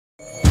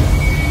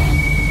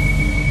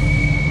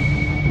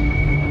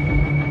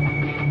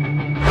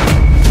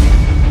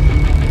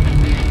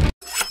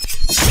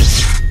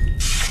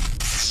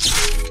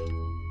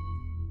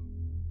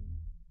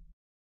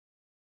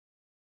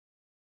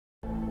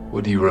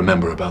What do you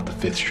remember about the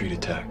 5th Street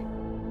attack?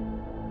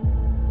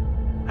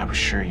 I was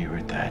sure you were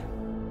dead.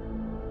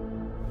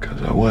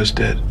 'Cause I was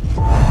dead.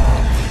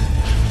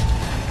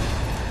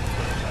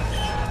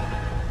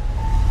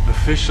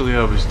 Officially,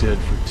 I was dead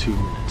for 2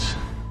 minutes.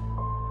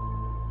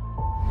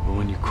 But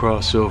when you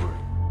cross over,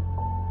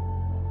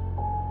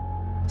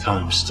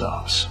 time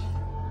stops.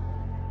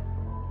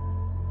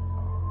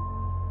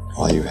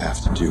 All you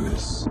have to do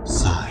is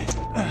sign.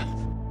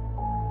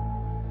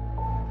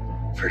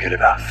 Forget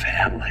about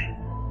family.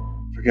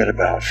 Forget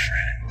about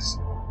friends.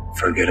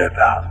 Forget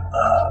about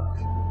love.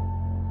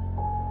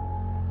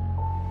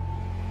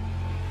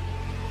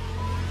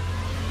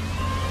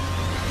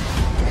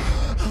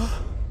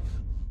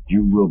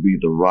 You will be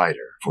the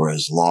writer for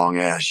as long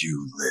as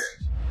you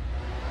live.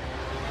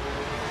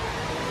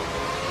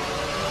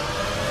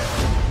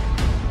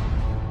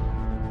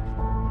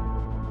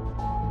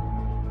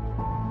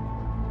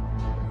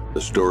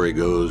 The story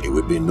goes, it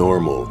would be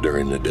normal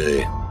during the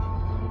day,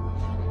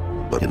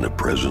 but in the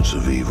presence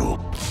of evil,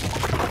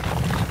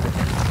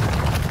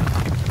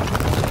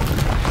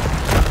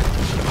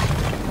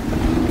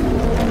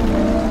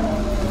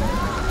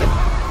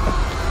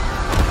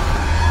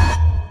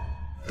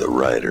 the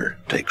writer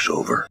takes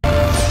over.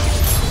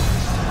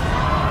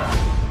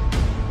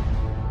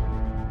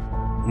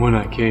 When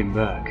I came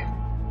back,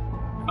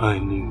 I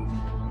knew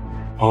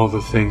all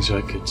the things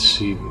I could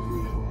see were real.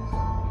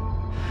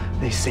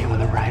 They say when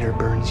the writer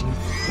burns you,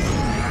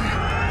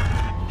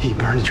 he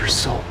burns your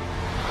soul.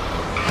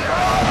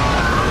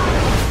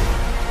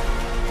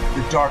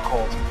 The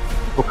Darkhold,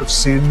 the Book of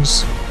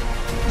Sins.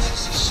 This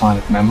is a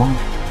sonic memo.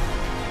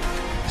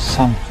 The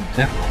son of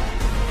the devil.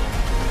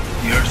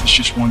 The Earth is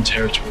just one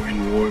territory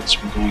and a war that's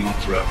been going on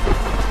forever.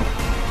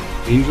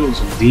 Angels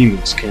and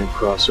demons can't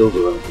cross over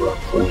on our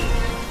planet.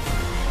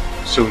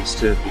 So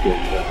instead, we get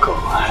what I call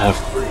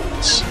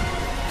half-breeds.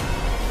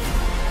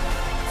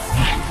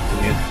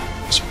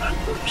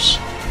 Members.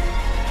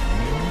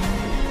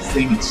 The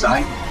thing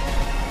inside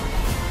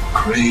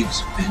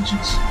craves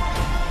vengeance.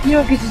 You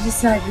don't get to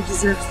decide who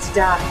deserves to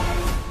die.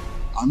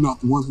 I'm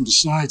not the one who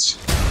decides.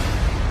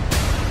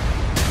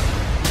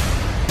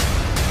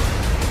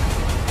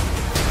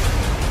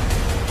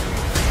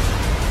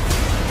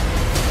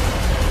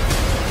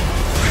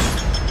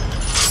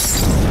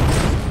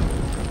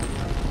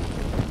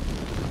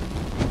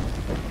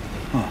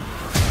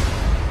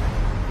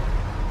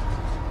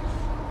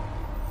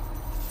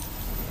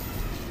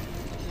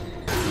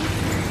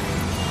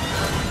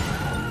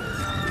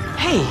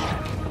 Hey,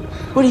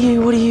 what are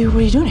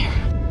you doing here?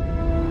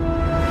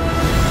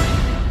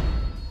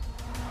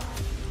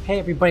 Hey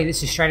everybody,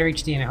 this is Strider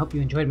HD and I hope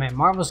you enjoyed my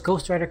Marvel's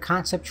Ghost Rider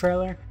concept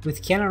trailer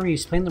with Keanu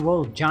Reeves playing the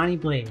role of Johnny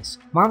Blaze.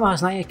 Marvel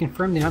has not yet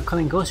confirmed an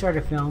upcoming Ghost Rider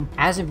film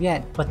as of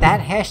yet, but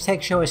that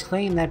hashtag show has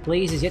claimed that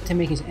Blaze is yet to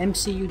make his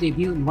MCU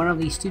debut in one of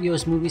these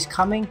studios movies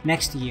coming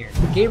next year.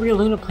 Gabriel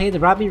Luna played the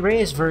Robby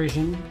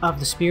version of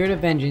the Spirit of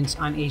Vengeance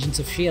on Agents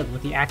of S.H.I.E.L.D,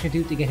 with the actor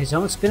due to get his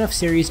own spin-off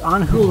series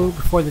on Hulu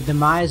before the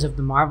demise of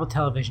the Marvel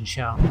television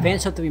show.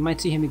 Fans hope that we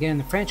might see him again in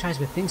the franchise,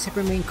 but things have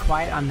remained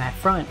quiet on that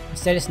front.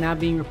 Instead, it's now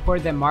being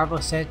reported that Marvel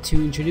is set to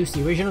introduce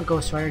the original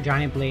Ghost Rider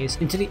Johnny Blaze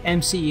into the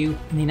MCU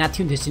in the not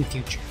too distant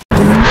future.